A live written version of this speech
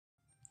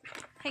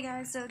Hey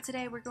guys, so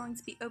today we're going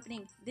to be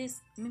opening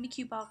this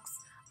Mimikyu box.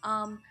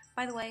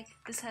 By the way,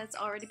 this has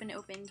already been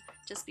opened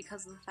just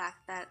because of the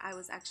fact that I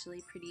was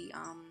actually pretty,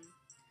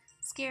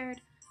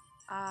 scared,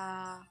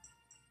 that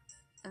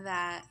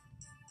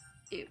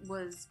it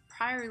was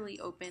priorly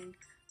opened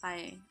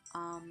by,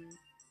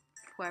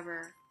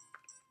 whoever,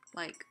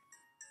 like,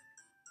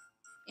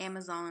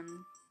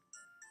 Amazon,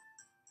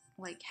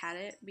 had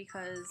it,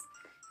 because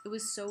it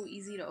was so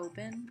easy to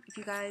open.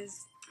 I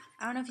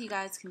don't know if you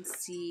guys can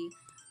see,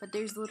 but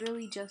there's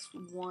literally just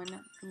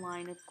one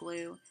line of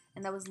glue,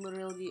 and that was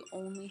literally the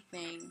only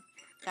thing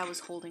that was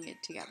holding it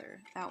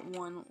together, that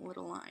one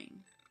little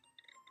line.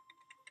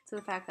 So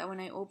the fact that when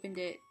I opened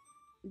it,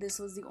 this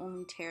was the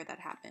only tear that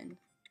happened,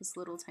 this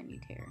little tiny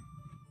tear.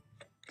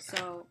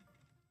 So,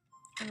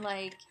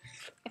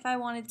 if I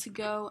wanted to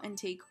go and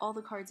take all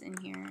the cards in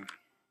here,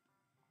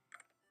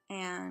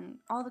 and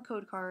all the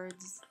code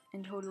cards,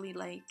 and totally,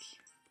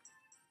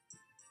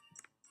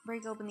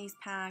 break open these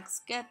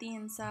packs, get the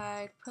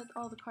inside, put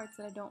all the cards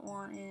that I don't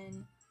want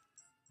in.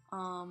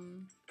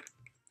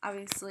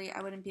 Obviously,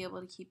 I wouldn't be able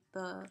to keep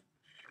the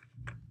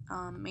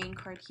main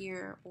card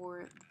here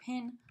or the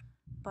pin,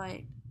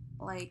 but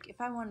if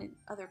I wanted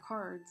other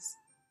cards,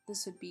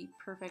 this would be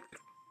perfect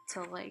to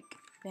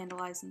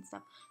vandalize and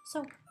stuff.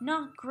 So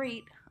not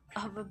great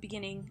of a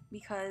beginning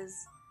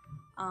because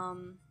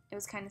it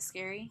was kind of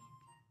scary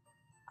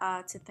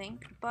to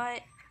think,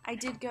 but I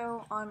did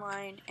go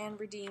online and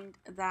redeemed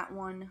that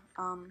one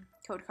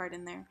code card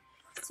in there.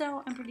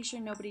 So I'm pretty sure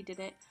nobody did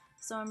it,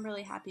 so I'm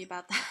really happy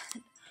about that.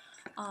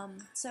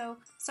 So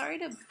sorry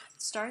to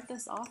start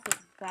this off with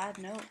a bad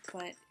note,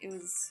 but it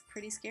was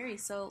pretty scary.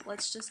 So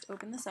let's just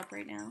open this up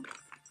right now.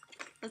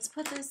 Let's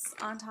put this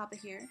on top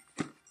of here,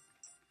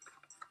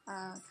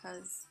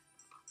 cause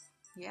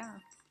yeah.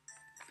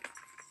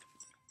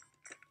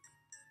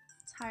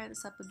 Let's higher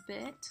this up a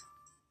bit,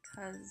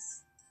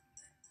 cause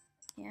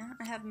yeah,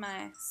 I have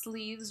my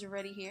sleeves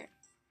ready here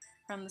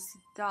from the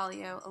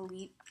Galio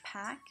Elite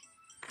pack.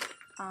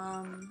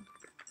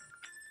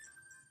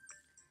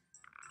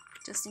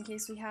 Just in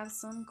case we have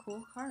some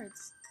cool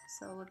cards.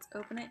 So let's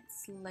open it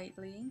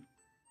slightly.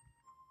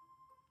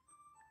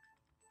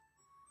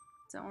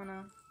 Don't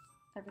wanna,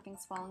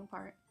 everything's falling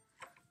apart.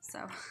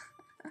 So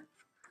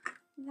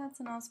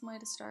that's an awesome way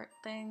to start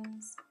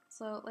things.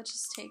 So let's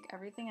just take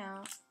everything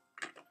out,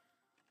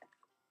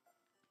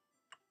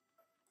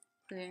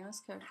 including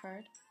this code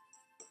card.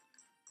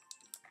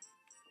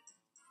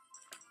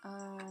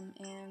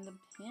 And the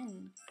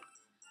pin,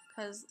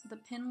 because the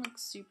pin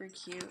looks super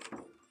cute.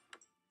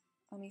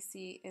 Let me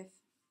see if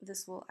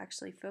this will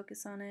actually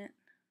focus on it.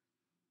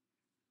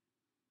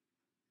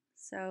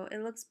 So it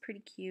looks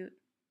pretty cute.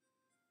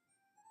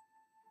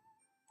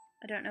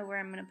 I don't know where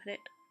I'm going to put it,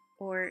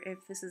 or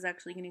if this is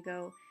actually going to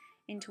go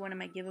into one of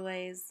my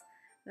giveaways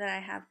that I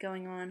have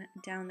going on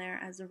down there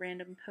as a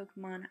random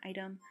Pokemon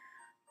item,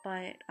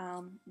 but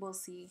we'll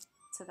see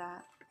to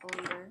that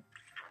later.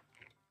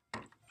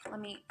 Let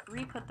me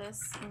re-put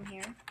this in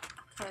here,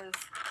 because,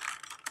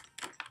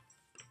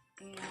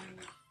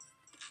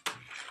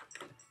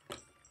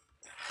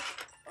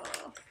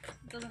 oh,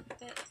 it doesn't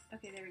fit.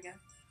 Okay, there we go.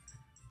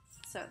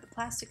 So the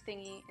plastic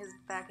thingy is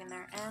back in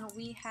there, and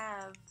we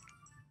have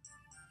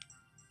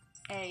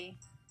a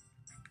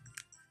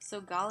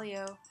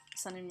Galio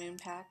Sun and Moon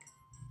pack,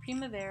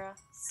 Primavera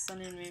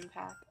Sun and Moon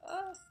pack.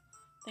 Oh,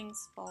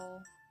 things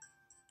fall.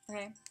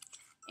 Okay,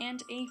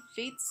 and a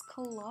Fates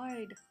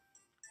Collide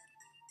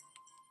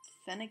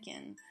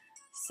Fennekin.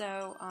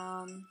 So,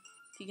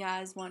 if you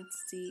guys want to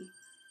see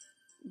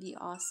the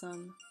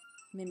awesome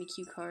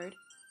Mimikyu card,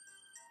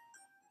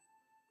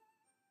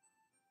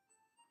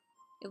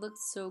 it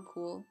looks so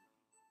cool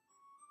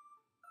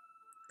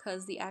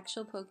because the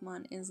actual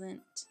Pokemon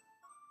isn't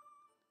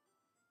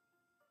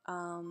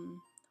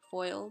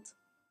foiled,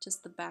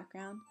 just the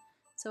background.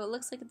 So it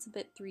looks like it's a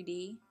bit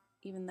 3D,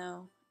 even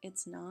though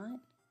it's not.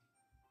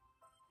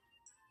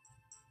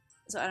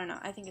 So I don't know,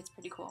 I think it's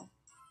pretty cool.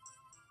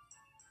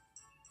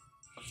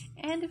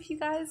 And if you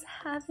guys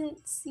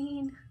haven't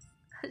seen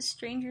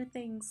Stranger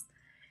Things,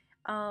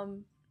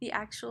 the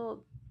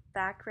actual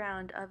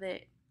background of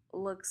it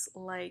looks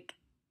like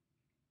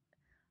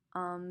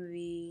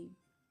the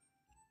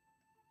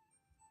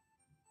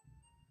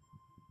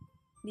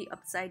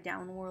upside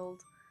down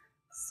world.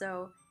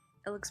 So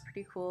it looks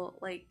pretty cool.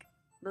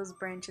 Those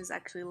branches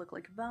actually look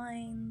like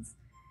vines,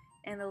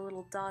 and the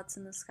little dots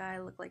in the sky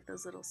look like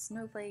those little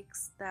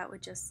snowflakes that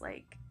would just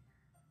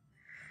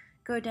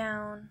go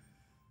down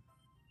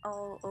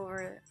all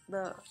over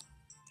the...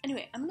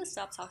 Anyway, I'm gonna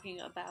stop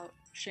talking about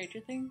Stranger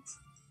Things,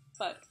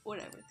 but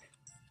whatever.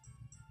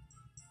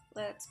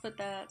 Let's put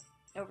that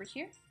over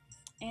here,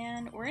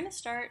 and we're gonna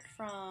start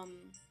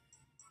from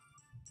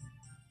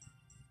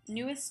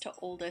newest to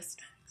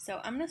oldest. So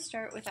I'm gonna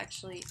start with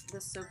actually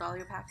this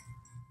Solgaleo pack,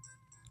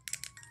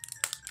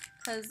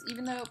 because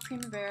even though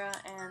Primavera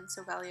and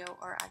Solgaleo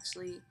are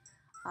actually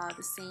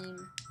the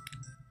same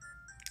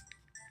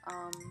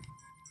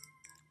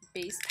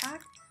base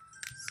pack,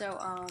 So,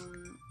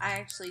 I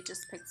actually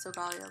just picked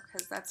Solgaleo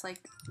because that's like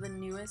the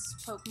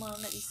newest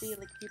Pokemon that you see.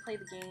 Like, if you play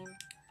the game,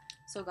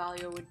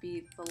 Solgaleo would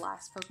be the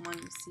last Pokemon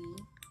you see.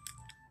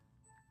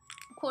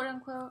 Quote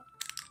unquote.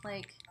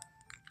 Like,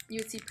 you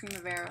would see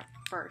Primavera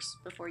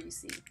first before you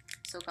see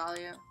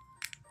Solgaleo.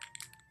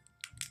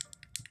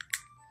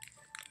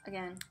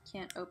 Again,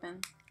 can't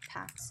open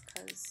packs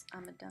because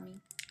I'm a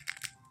dummy.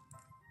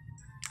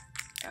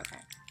 Okay.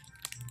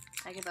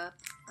 I give up.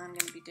 I'm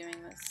gonna be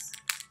doing this.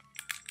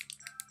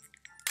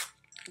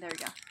 There we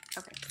go.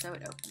 Okay, so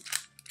it opened.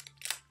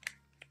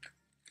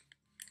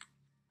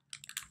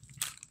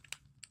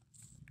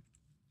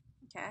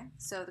 Okay,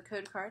 so the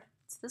code card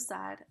to the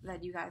side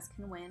that you guys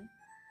can win.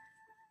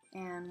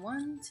 And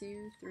 1,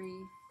 2,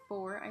 3,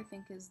 4, I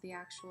think is the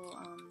actual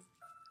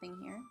thing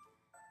here.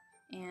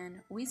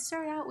 And we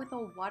start out with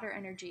a water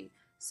energy.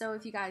 So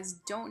if you guys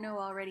don't know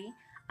already,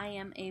 I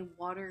am a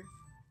water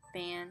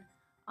fan.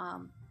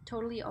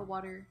 Totally a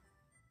water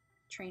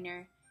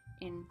trainer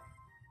in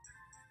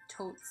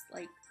totes,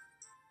 like,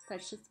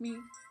 that's just me.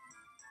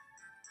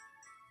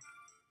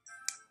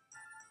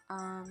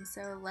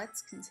 So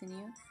let's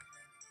continue.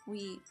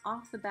 We,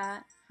 off the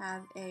bat,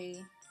 have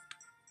a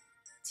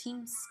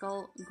Team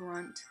Skull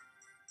Grunt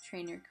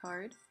trainer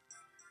card.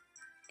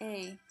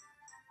 Why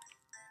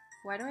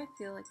do I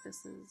feel like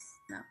this is,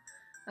 no.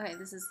 Okay,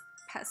 this is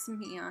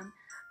Passimion.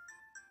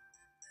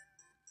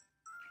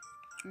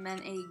 And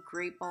then a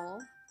Great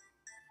Ball.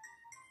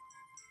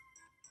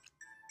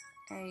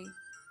 A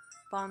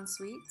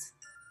Bonsweet.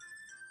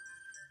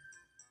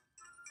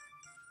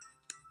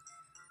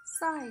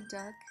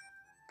 Psyduck.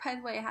 By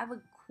the way, I have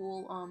a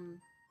cool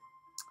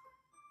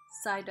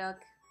Psyduck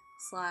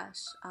slash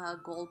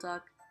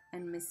Golduck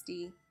and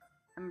Misty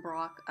and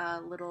Brock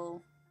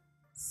little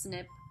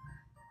snip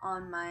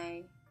on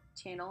my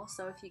channel.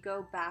 So if you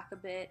go back a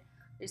bit,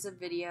 there's a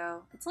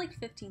video. It's like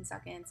 15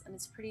 seconds and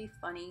it's pretty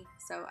funny.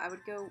 So I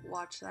would go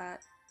watch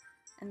that.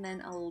 And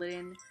then a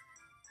Litten.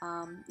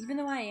 Even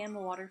though I am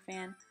a water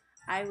fan,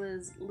 I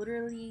was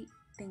literally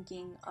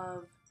thinking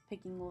of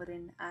picking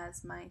Litten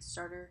as my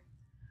starter.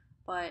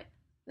 But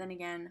then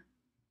again,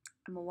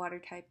 I'm a water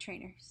type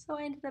trainer, so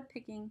I ended up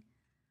picking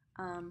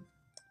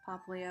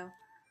Popplio.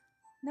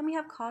 Then we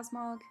have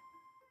Cosmog.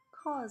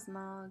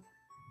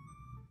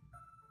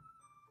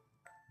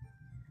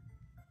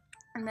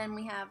 And then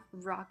we have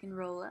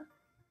Rock'n'Rolla.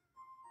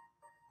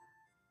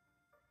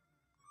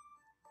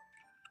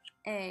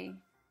 A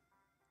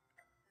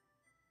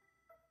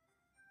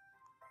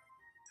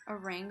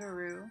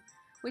Oranguru,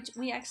 which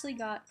we actually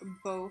got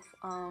both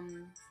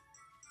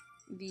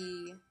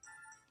the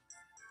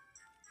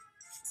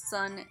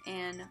Sun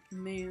and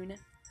Moon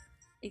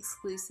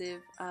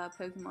exclusive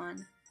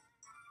Pokemon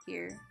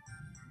here.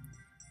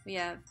 We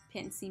have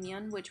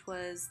Passimion, which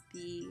was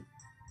the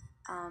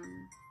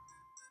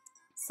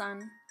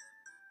Sun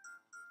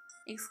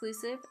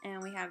exclusive,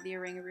 and we have the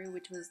Oranguru,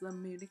 which was the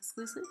Moon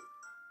exclusive.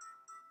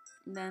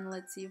 And then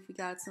let's see if we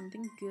got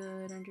something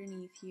good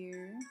underneath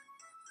here.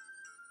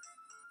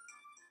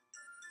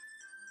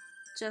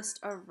 Just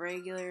a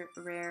regular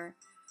rare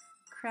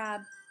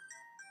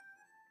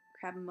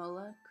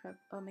Crabomola.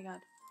 Oh my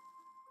god.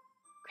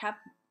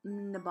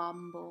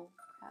 Crabnabomble.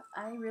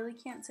 I really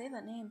can't say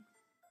that name.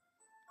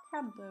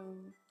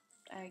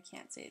 I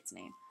can't say its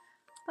name.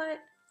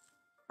 But,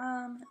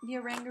 the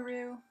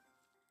Oranguru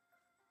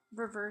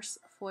reverse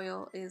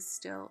foil is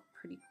still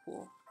pretty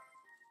cool.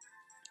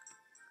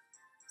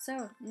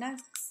 So,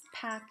 next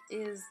pack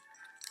is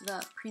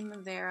the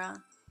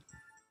Primavera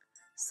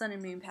Sun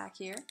and Moon pack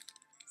here.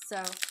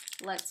 So,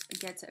 let's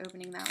get to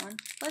opening that one.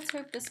 Let's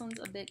hope this one's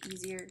a bit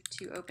easier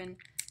to open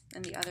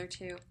than the other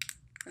two.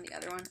 And the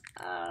other one.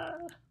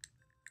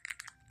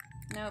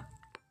 Nope.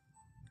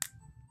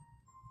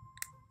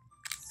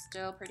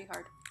 Still pretty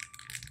hard.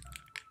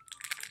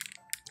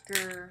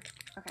 Grr.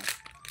 Okay.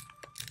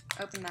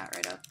 Open that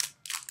right up.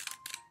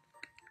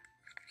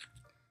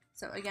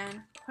 So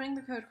again, putting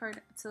the code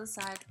card to the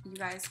side, you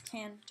guys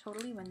can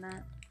totally win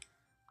that.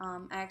 I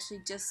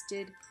actually just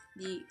did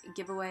the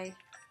giveaway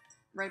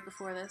right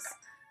before this.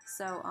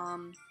 So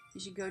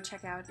you should go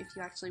check out if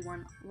you actually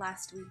won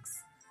last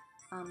week's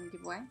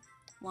giveaway.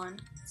 1,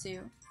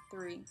 2,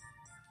 3,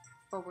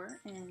 4,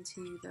 and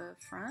to the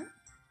front.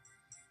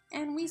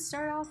 And we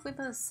start off with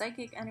a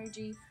Psychic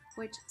Energy,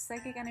 which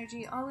Psychic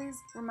Energy always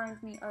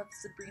reminds me of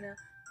Sabrina,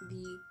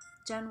 the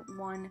Gen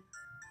 1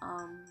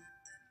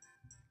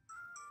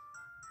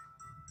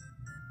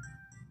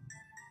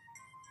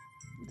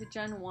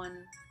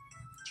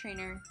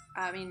 trainer,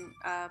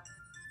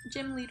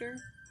 gym leader,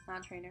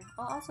 not trainer,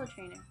 well, also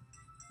trainer,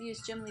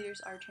 because gym leaders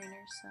are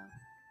trainers, so,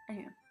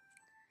 anyway,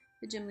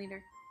 the gym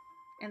leader,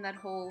 and that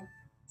whole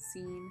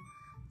scene.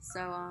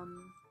 So,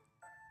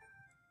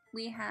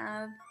 we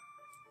have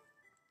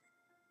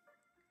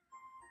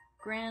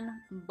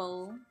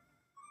Granbull,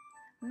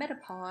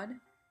 Metapod,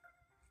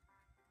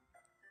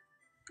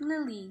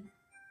 Lily,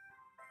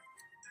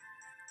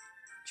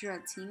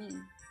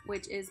 Dratini,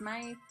 which is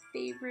my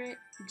favorite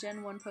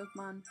Gen 1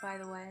 Pokemon, by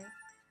the way.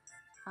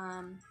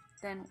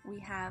 Then we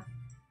have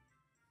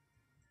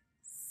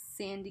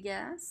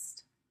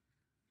Sandygast,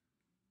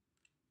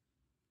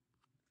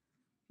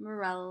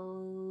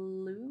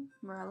 Morello.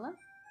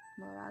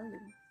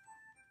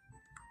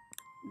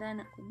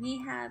 Then we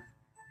have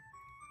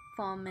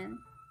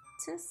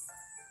Fomentis.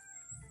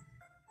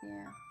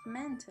 Yeah,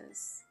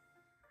 Fomentis.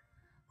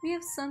 We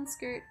have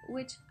Sunskirt,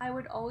 which I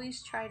would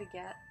always try to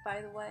get,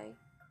 by the way.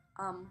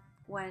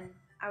 When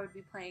I would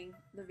be playing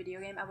the video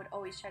game, I would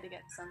always try to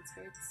get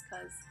Sunskirts,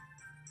 because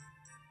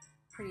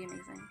pretty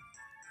amazing.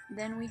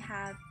 Then we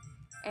have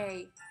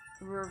a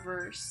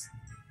reverse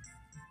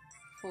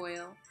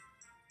foil,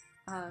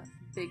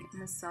 Big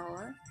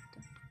Masala.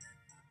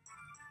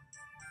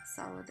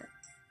 Solid.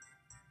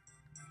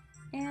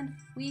 And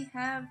we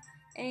have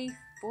a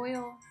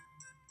foil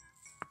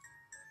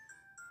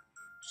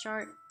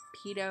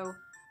Sharpedo.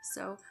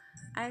 So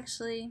I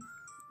actually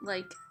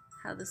like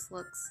how this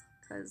looks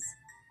because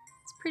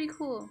it's pretty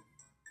cool.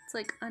 It's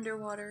like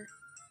underwater,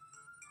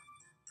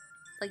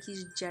 like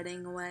he's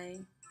jetting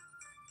away.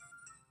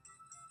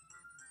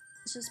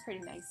 It's just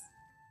pretty nice.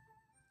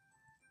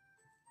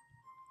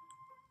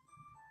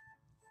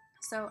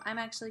 So I'm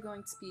actually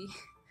going to be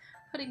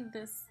putting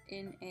this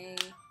in a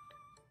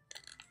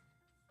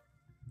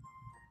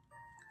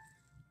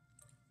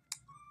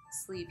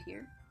sleeve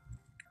here.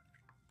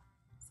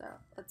 So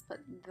let's put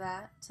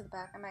that to the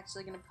back. I'm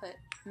actually going to put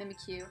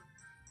Mimikyu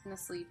in the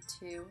sleeve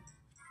too.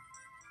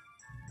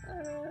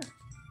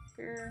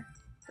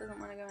 Doesn't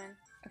want to go in.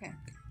 Okay,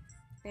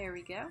 there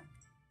we go.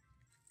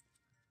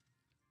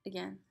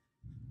 Again,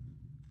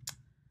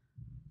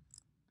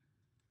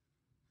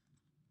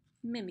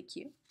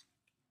 Mimikyu.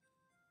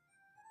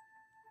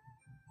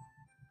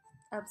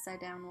 Upside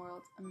down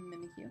world,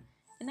 Mimikyu.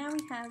 And now we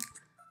have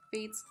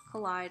Fates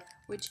Collide,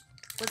 which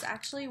was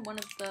actually one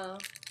of the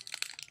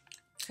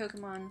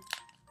Pokemon.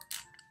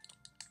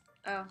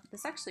 Oh,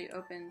 this actually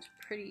opened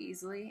pretty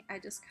easily. I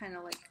just kind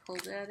of like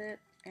pulled at it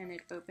and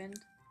it opened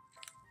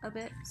a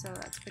bit, so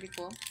that's pretty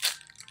cool.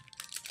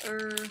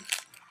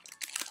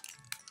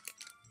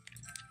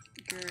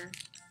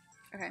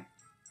 Okay.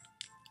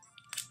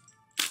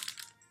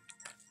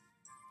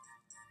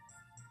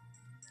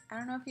 I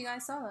don't know if you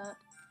guys saw that,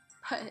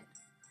 but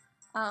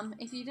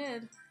if you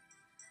did,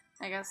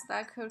 I guess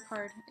that code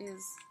card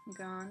is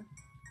gone.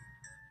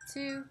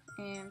 2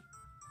 and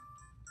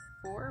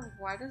 4.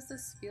 Why does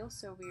this feel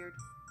so weird?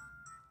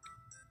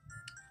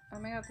 Oh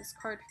my god, this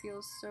card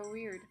feels so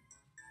weird.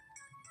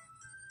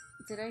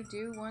 Did I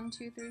do 1,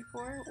 2, 3,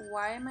 4?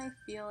 Why am I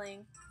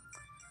feeling...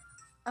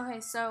 Okay,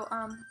 so,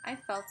 I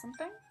felt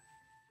something.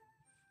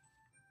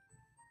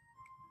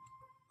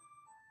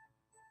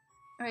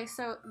 Okay,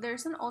 so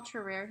there's an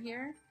ultra rare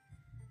here.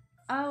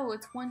 Oh,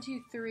 it's 1,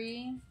 2,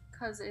 3,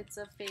 because it's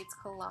a Fates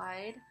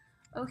Collide.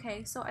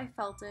 Okay, so I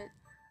felt it.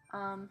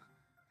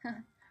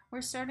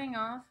 We're starting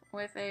off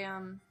with a,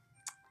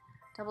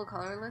 double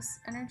colorless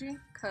energy,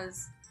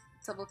 because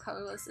double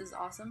colorless is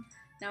awesome.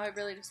 Now I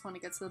really just want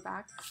to get to the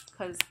back,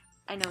 because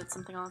I know it's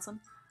something awesome.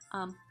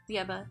 We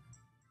have a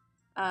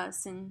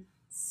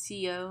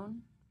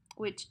Sincione,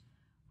 which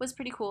was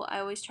pretty cool. I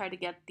always try to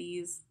get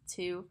these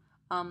two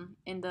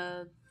in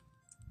the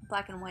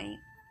black and white.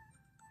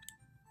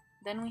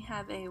 Then we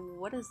have a,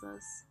 what is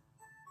this?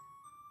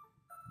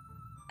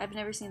 I've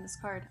never seen this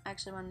card. I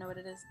actually want to know what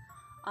it is.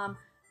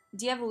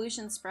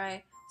 De-evolution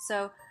spray.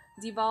 So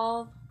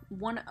devolve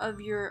one of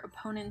your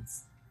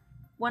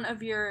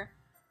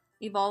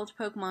evolved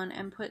Pokemon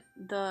and put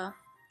the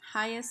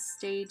highest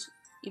stage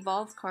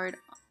evolved card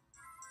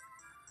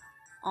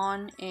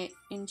on it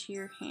into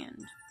your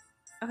hand.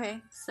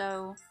 Okay,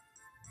 so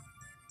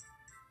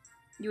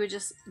you would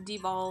just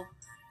devolve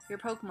your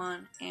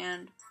Pokemon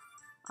and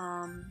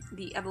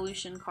the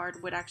evolution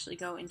card would actually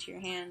go into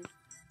your hand.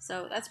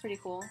 So that's pretty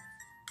cool.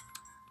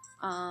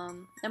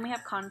 Then we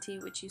have Conti,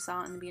 which you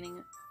saw in the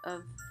beginning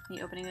of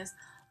me opening this.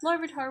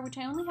 Larvitar, which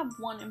I only have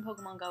one in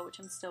Pokemon Go, which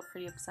I'm still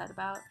pretty upset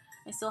about.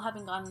 I still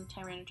haven't gotten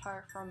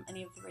Tyranitar from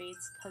any of the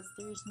raids, because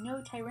there's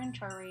no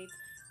Tyranitar raids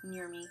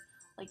near me.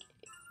 Like,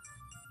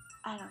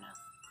 I don't know.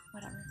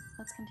 Whatever.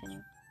 Let's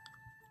continue.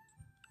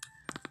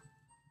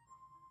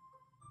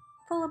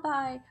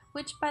 Fullaby,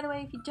 which, by the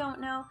way, if you don't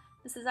know,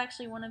 this is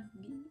actually one of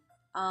the,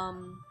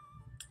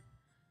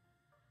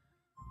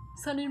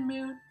 Sun and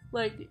Moon,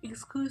 like,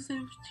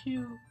 exclusive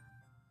to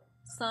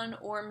Sun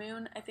or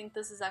Moon. I think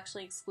this is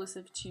actually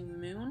exclusive to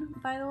Moon,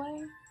 by the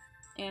way,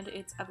 and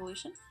its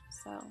evolution,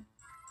 so.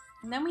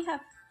 And then we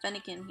have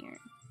Fennekin here.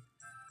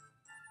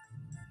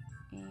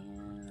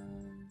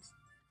 And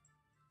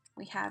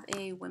we have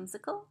a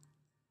Whimsical.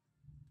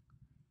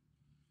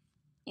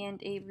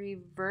 And a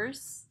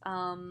reverse,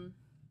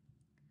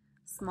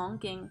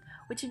 Smonking,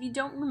 which if you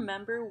don't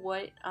remember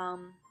what,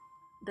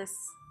 this,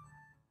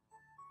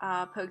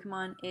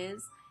 Pokemon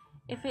is,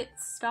 if it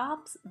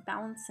stops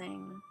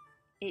bouncing,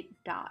 it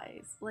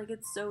dies. Like,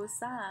 it's so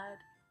sad.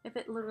 If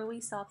it literally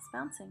stops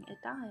bouncing, it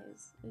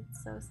dies.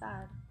 It's so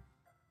sad.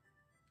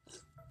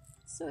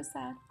 So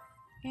sad.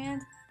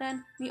 And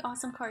then the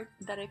awesome card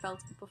that I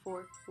felt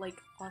before.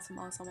 Like, awesome,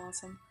 awesome,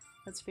 awesome.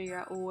 Let's figure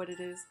out what it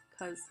is,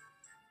 because,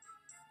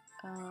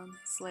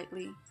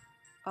 slightly.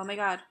 Oh my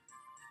god.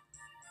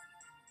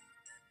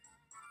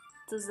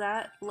 Does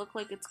that look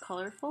like it's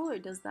colorful, or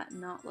does that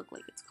not look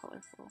like it's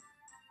colorful?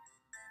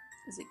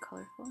 Is it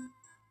colorful?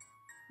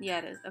 Yeah,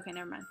 it is. Okay,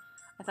 never mind.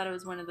 I thought it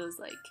was one of those,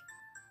 like...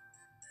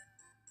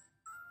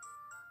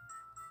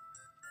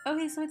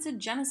 Okay, so it's a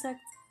Genesect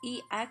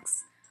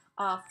EX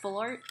full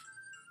art.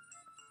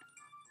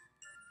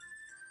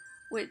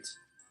 Which,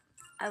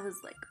 I was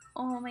like,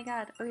 oh my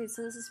god. Okay,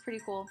 so this is pretty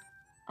cool.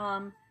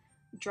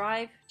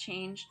 Drive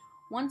change.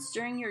 Once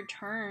during your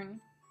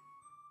turn,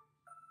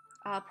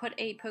 put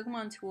a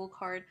Pokemon tool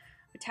card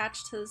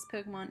attached to this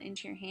Pokemon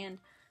into your hand.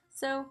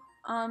 So,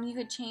 you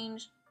could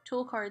change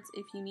tool cards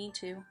if you need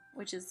to,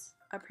 which is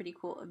a pretty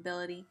cool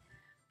ability.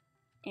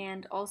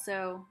 And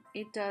also,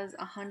 it does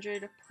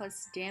 100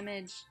 plus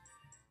damage.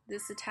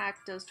 This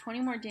attack does 20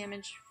 more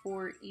damage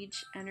for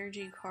each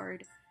energy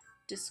card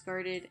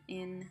discarded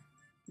in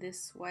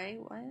this way.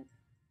 What?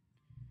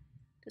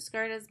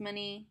 Discard as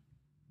many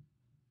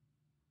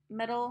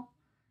metal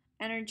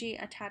energy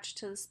attached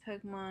to this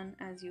Pokemon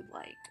as you'd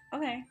like.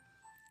 Okay,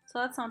 so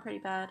that sounds pretty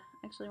bad.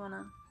 I actually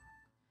wanna...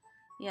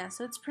 Yeah,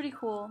 so it's pretty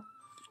cool.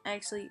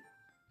 Actually,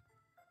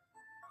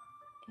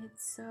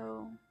 it's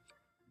so...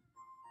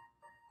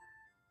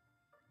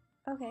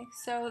 Okay,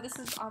 so this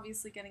is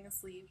obviously getting a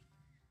sleeve.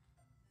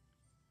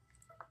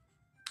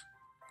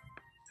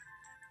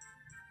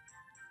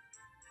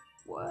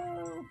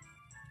 Whoa!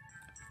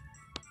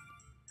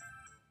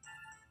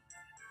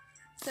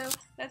 So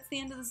that's the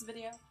end of this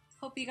video.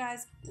 Hope you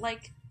guys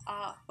like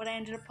what I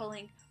ended up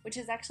pulling, which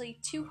is actually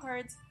 2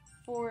 cards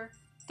for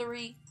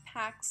 3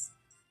 packs,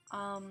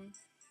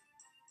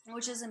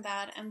 which isn't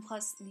bad, and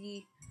plus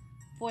the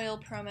foil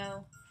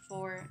promo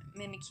for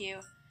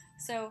Mimikyu.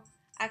 So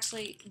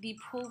actually, the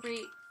pull rate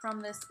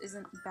from this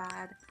isn't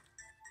bad.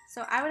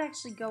 So I would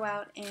actually go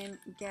out and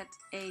get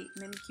a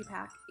Mimikyu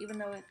pack, even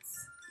though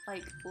it's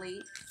like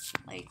late,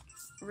 like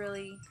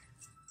really.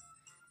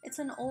 It's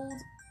an old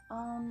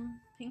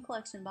pink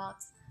collection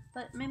box,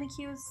 but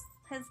Mimikyu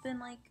has been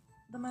like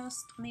the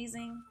most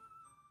amazing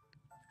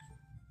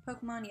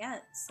Pokemon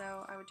yet,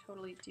 so I would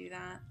totally do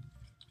that.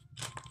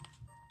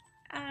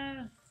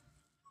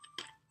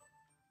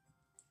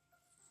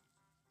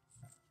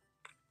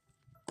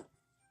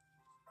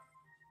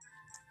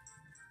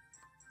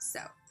 So,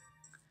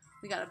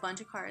 we got a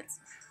bunch of cards,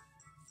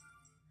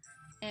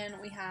 and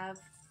we're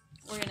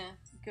gonna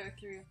go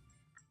through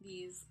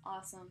these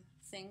awesome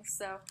things.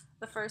 So,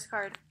 the first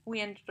card we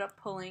ended up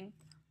pulling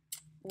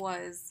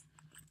was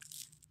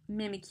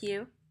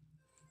Mimikyu.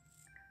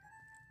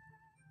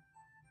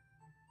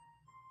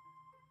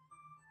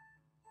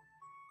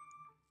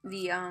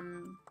 The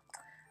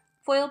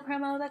foil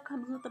promo that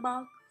comes with the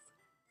box.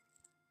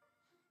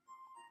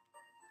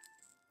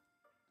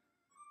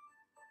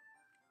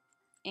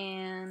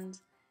 And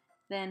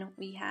then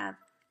we have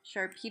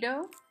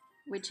Sharpedo,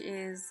 which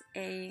is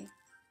a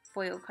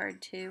foil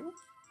card too.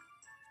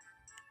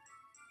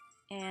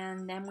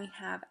 And then we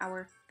have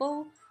our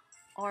full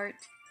art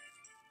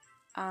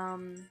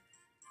Genesect.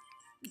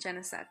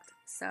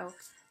 So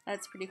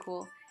that's pretty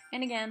cool.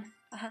 And again,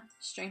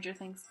 Stranger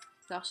Things.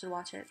 Y'all should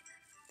watch it.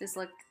 This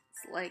looks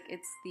like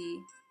it's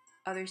the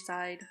other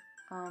side,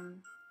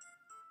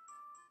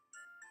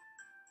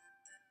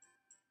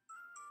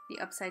 the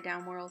upside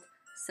down world.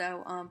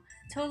 So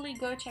totally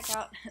go check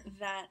out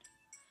that,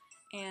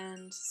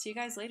 and see you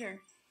guys later.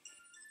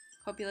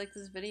 Hope you like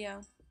this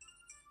video.